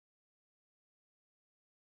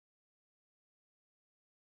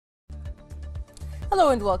Hello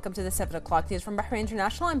and welcome to the 7 o'clock news from Bahrain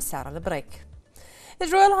International. I'm Sarah Lebreik.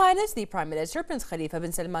 His Royal Highness, the Prime Minister, Prince Khalifa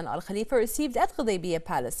bin Salman Al Khalifa, received at Ghudaybiyah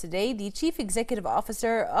Palace today the Chief Executive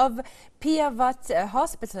Officer of Piavat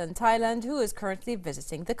Hospital in Thailand, who is currently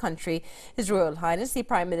visiting the country. His Royal Highness, the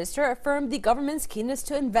Prime Minister, affirmed the government's keenness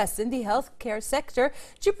to invest in the healthcare sector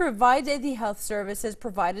to provide the health services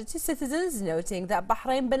provided to citizens, noting that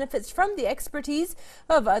Bahrain benefits from the expertise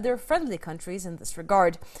of other friendly countries in this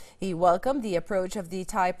regard. He welcomed the approach of the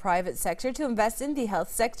Thai private sector to invest in the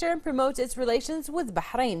health sector and promote its relations with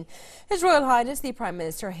Bahrain. His Royal Highness, the Prime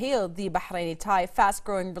Minister, hailed the Bahraini-Thai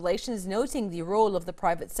fast-growing relations, noting the role of the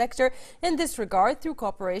private sector in this regard through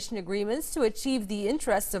cooperation agreements to achieve the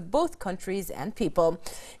interests of both countries and people.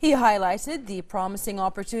 He highlighted the promising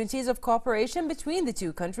opportunities of cooperation between the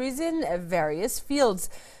two countries in various fields,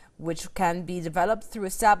 which can be developed through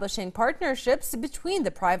establishing partnerships between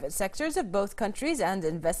the private sectors of both countries and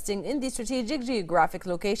investing in the strategic geographic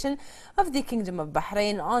location of the Kingdom of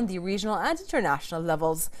Bahrain on the regional and international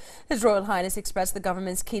levels. His Royal Highness expressed the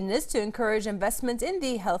government's keenness to encourage investment in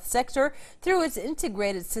the health sector through its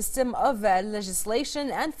integrated system of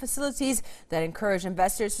legislation and facilities that encourage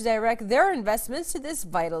investors to direct their investments to this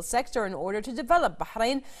vital sector in order to develop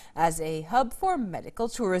Bahrain as a hub for medical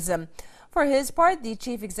tourism. For his part, the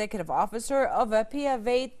Chief Executive Officer of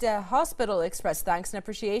Piavat Hospital expressed thanks and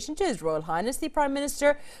appreciation to His Royal Highness the Prime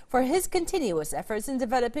Minister for his continuous efforts in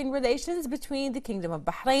developing relations between the Kingdom of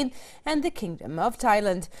Bahrain and the Kingdom of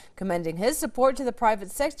Thailand, commending his support to the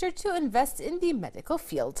private sector to invest in the medical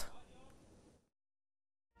field.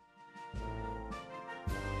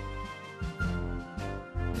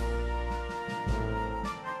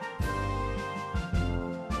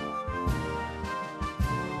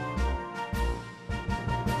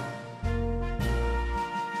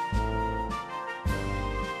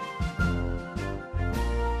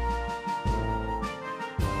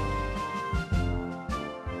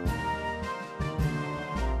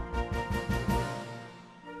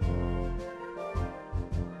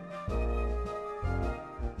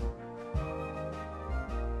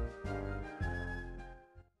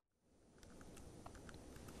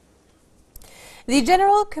 The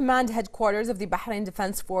General Command Headquarters of the Bahrain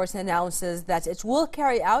Defense Force announces that it will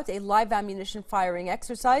carry out a live ammunition firing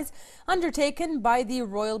exercise undertaken by the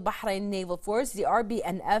Royal Bahrain Naval Force, the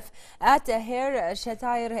RBNF, at Her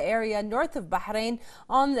Shatair area north of Bahrain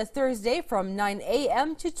on Thursday from 9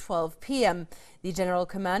 a.m. to 12 p.m. The General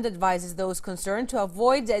Command advises those concerned to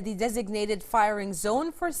avoid the designated firing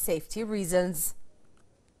zone for safety reasons.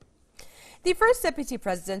 The first Deputy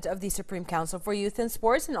President of the Supreme Council for Youth and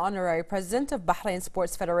Sports and Honorary President of Bahrain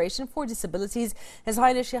Sports Federation for Disabilities, His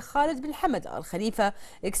Highness Sheikh Khalid bin Hamad Al Khalifa,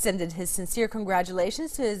 extended his sincere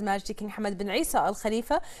congratulations to His Majesty King Hamad bin Isa Al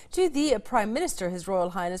Khalifa, to the Prime Minister, His Royal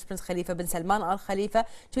Highness Prince Khalifa bin Salman Al Khalifa,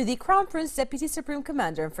 to the Crown Prince, Deputy Supreme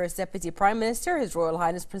Commander and First Deputy Prime Minister, His Royal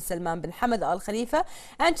Highness Prince Salman bin Hamad Al Khalifa,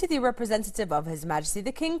 and to the representative of His Majesty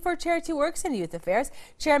the King for Charity Works and Youth Affairs,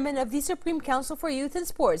 Chairman of the Supreme Council for Youth and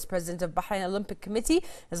Sports, President of Bahrain Olympic Committee,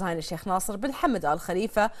 His Highness Sheikh Nasser bin Hamad Al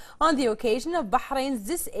Khalifa, on the occasion of Bahrain's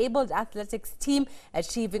disabled athletics team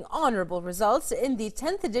achieving honorable results in the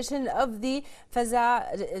 10th edition of the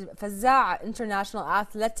Fazaa International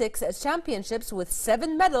Athletics Championships with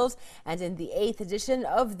 7 medals, and in the 8th edition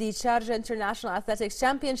of the Sharjah International Athletics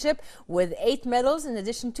Championship with 8 medals, in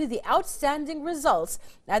addition to the outstanding results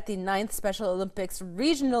at the 9th Special Olympics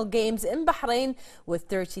Regional Games in Bahrain with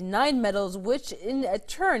 39 medals, which in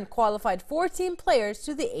turn qualified 14 players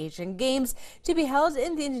to the Asian Games to be held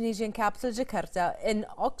in the Indonesian capital Jakarta in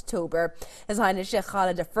October. His Highness Sheikh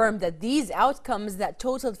Khalid affirmed that these outcomes that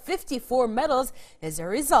totaled 54 medals is a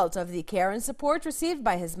result of the care and support received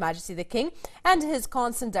by His Majesty the King and his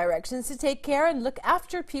constant directions to take care and look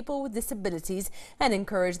after people with disabilities and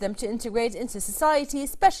encourage them to integrate into society,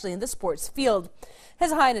 especially in the sports field.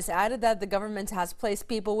 His Highness added that the government has placed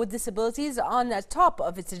people with disabilities on the top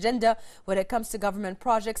of its agenda when it comes to government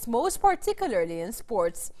projects, most particularly in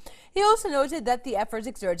sports. He also noted that the efforts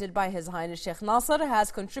exerted by His Highness Sheikh Nasser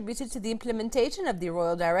has contributed to the implementation of the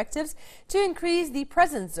royal directives to increase the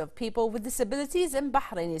presence of people with disabilities in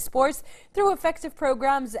Bahraini sports through effective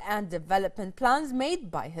programs and development plans made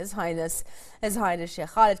by His Highness. His Highness Sheikh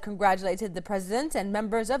Khalid congratulated the President and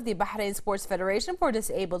members of the Bahrain Sports Federation for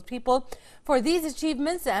Disabled People for these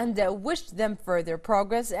achievements and wished them further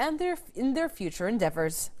progress and in their future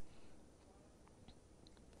endeavors.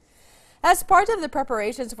 As part of the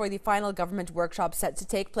preparations for the final government workshop set to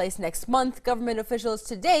take place next month, government officials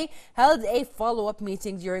today held a follow-up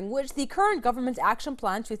meeting during which the current government action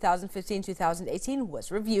plan 2015-2018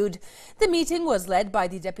 was reviewed. The meeting was led by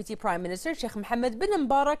the Deputy Prime Minister Sheikh Mohammed bin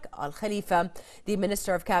Mbarak Al Khalifa. The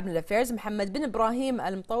Minister of Cabinet Affairs Mohammed bin Ibrahim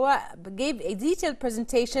Al Mtawa gave a detailed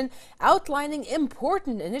presentation outlining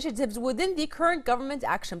important initiatives within the current government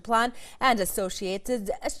action plan and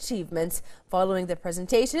associated achievements. Following the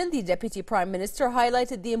presentation, the Deputy Prime Minister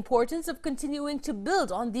highlighted the importance of continuing to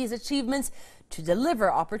build on these achievements to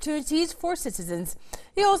deliver opportunities for citizens.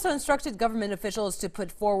 He also instructed government officials to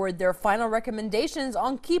put forward their final recommendations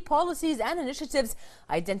on key policies and initiatives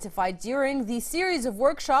identified during the series of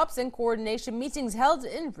workshops and coordination meetings held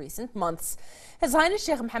in recent months. His Highness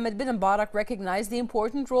Sheikh Mohammed bin Mbarak recognized the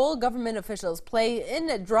important role government officials play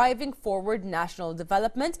in driving forward national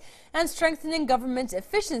development and strengthening government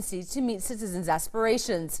efficiency to meet citizens'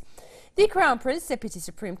 aspirations. The Crown Prince, Deputy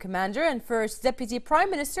Supreme Commander and First Deputy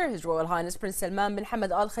Prime Minister, His Royal Highness Prince Salman bin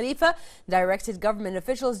Hamad Al Khalifa, directed government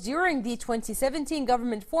officials during the 2017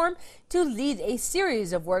 Government Forum to lead a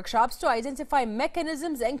series of workshops to identify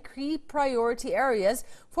mechanisms and key priority areas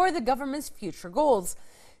for the government's future goals.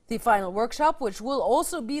 The final workshop, which will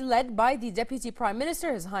also be led by the Deputy Prime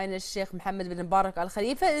Minister, His Highness Sheikh Mohammed bin Mbarak Al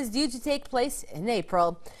Khalifa, is due to take place in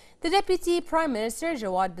April. The Deputy Prime Minister,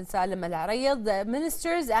 Jawad bin Salim Al Arayal, the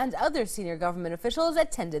ministers and other senior government officials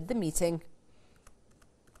attended the meeting.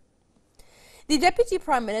 The Deputy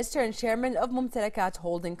Prime Minister and Chairman of Mumtalakat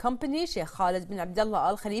Holding Company, Sheikh Khalid bin Abdullah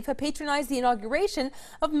Al Khalifa, patronized the inauguration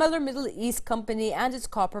of Miller Middle East Company and its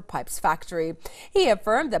copper pipes factory. He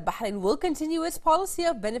affirmed that Bahrain will continue its policy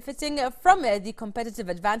of benefiting from the competitive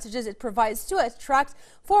advantages it provides to attract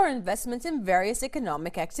foreign investment in various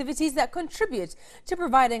economic activities that contribute to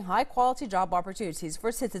providing high-quality job opportunities for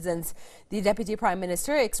citizens. The Deputy Prime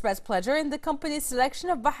Minister expressed pleasure in the company's selection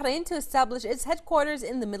of Bahrain to establish its headquarters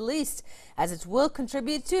in the Middle East, as it will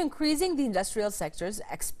contribute to increasing the industrial sector's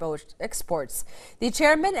exports. The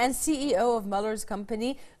chairman and CEO of Muller's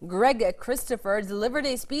company, Greg Christopher, delivered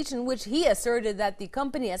a speech in which he asserted that the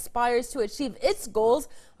company aspires to achieve its goals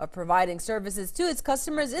of providing services to its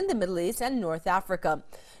customers in the Middle East and North Africa.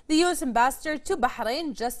 The U.S. ambassador to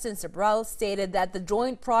Bahrain, Justin Sabrell, stated that the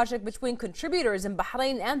joint project between contributors in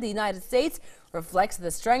Bahrain and the United States reflects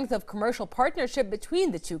the strength of commercial partnership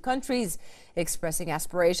between the two countries, expressing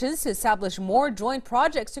aspirations to establish more joint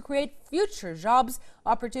projects to create future jobs,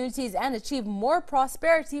 opportunities, and achieve more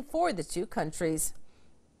prosperity for the two countries.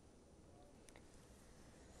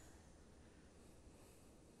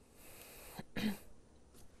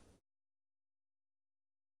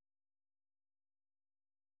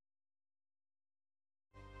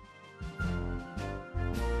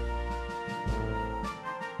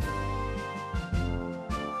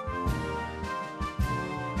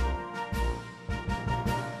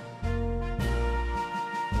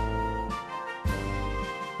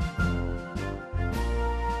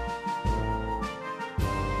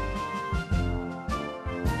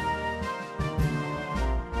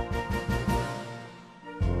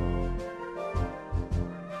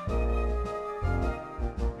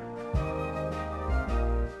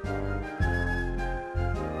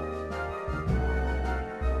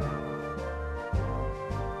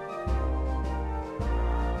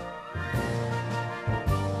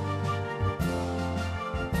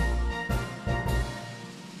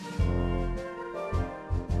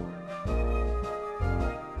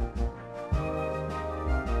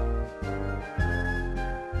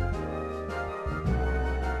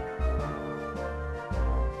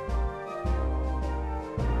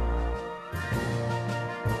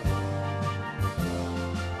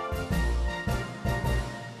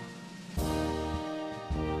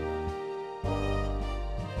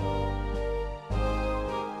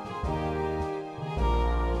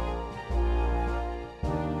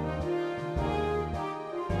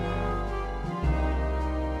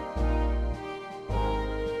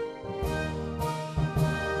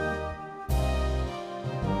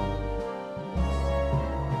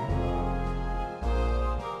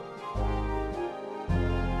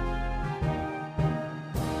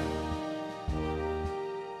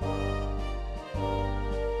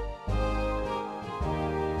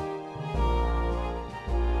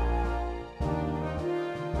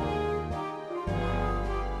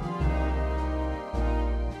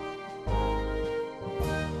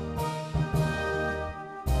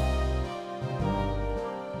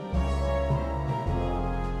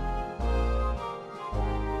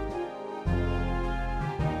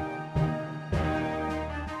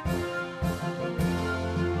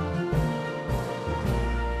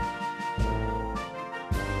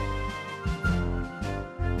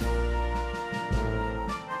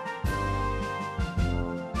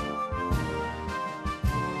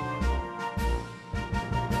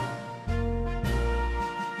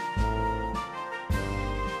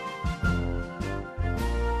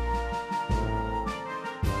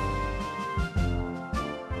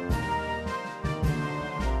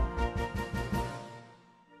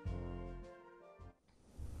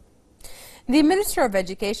 The Minister of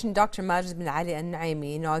Education, Dr. Majid bin Ali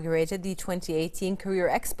Al-Naimi, inaugurated the 2018 Career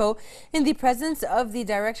Expo in the presence of the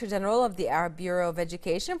Director General of the Arab Bureau of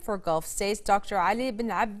Education for Gulf States, Dr. Ali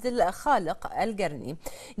bin Abdel Khaliq Al-Garni.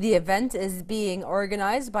 The event is being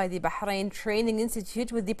organized by the Bahrain Training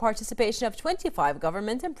Institute with the participation of 25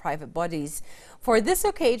 government and private bodies. For this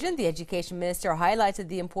occasion, the Education Minister highlighted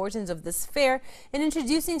the importance of this fair in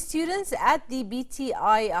introducing students at the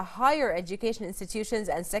BTI higher education institutions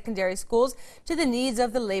and secondary schools to the needs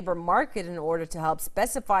of the labor market in order to help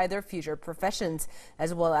specify their future professions,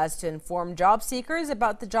 as well as to inform job seekers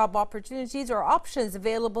about the job opportunities or options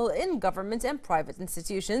available in government and private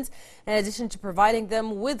institutions, in addition to providing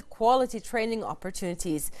them with quality training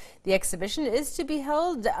opportunities. The exhibition is to be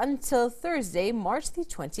held until Thursday, March the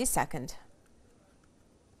 22nd.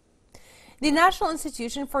 The National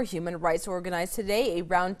Institution for Human Rights organized today a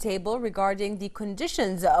roundtable regarding the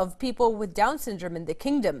conditions of people with Down syndrome in the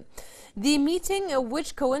kingdom. The meeting,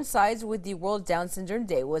 which coincides with the World Down Syndrome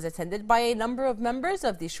Day, was attended by a number of members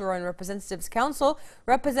of the Shura and Representatives Council,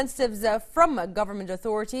 representatives from government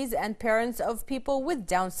authorities, and parents of people with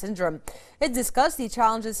Down syndrome. It discussed the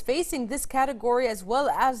challenges facing this category as well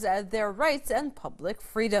as their rights and public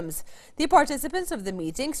freedoms. The participants of the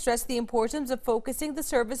meeting stressed the importance of focusing the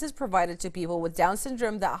services provided to people with Down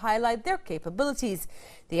syndrome that highlight their capabilities.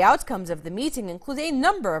 The outcomes of the meeting include a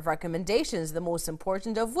number of recommendations, the most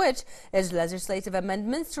important of which is legislative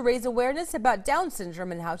amendments to raise awareness about Down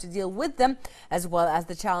syndrome and how to deal with them, as well as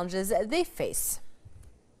the challenges they face.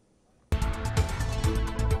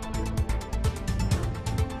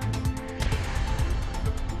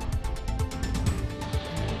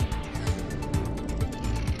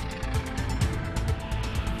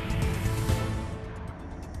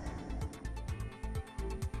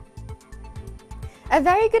 A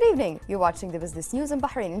very good evening. You're watching the Business News in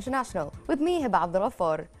Bahrain International with me, Hiba Abdul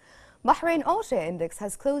Ghaffar. Bahrain All-Share Index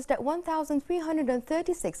has closed at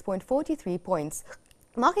 1,336.43 points,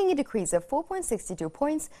 marking a decrease of 4.62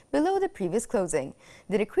 points below the previous closing.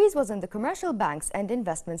 The decrease was in the commercial banks and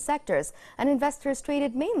investment sectors, and investors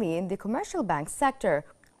traded mainly in the commercial banks sector,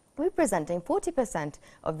 representing 40%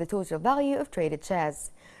 of the total value of traded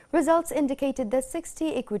shares. Results indicated that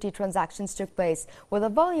 60 equity transactions took place with a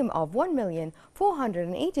volume of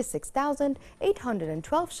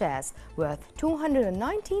 1,486,812 shares worth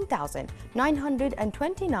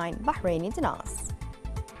 219,929 Bahraini dinars.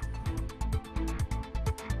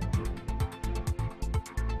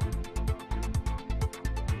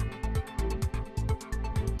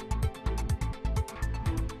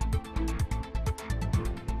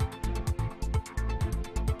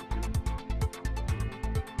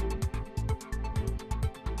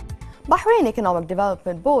 Bahrain Economic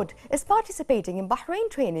Development Board is participating in Bahrain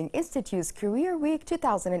Training Institute's Career Week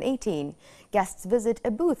 2018. Guests visit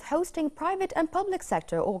a booth hosting private and public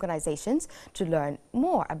sector organizations to learn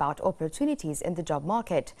more about opportunities in the job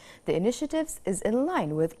market. The initiative is in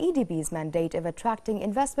line with EDB's mandate of attracting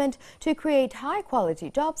investment to create high-quality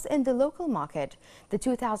jobs in the local market. The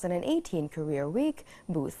 2018 Career Week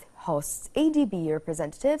booth hosts ADB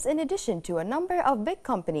representatives in addition to a number of big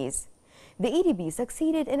companies. The EDB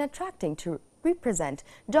succeeded in attracting to represent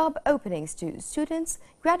job openings to students,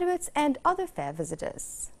 graduates, and other fair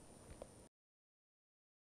visitors.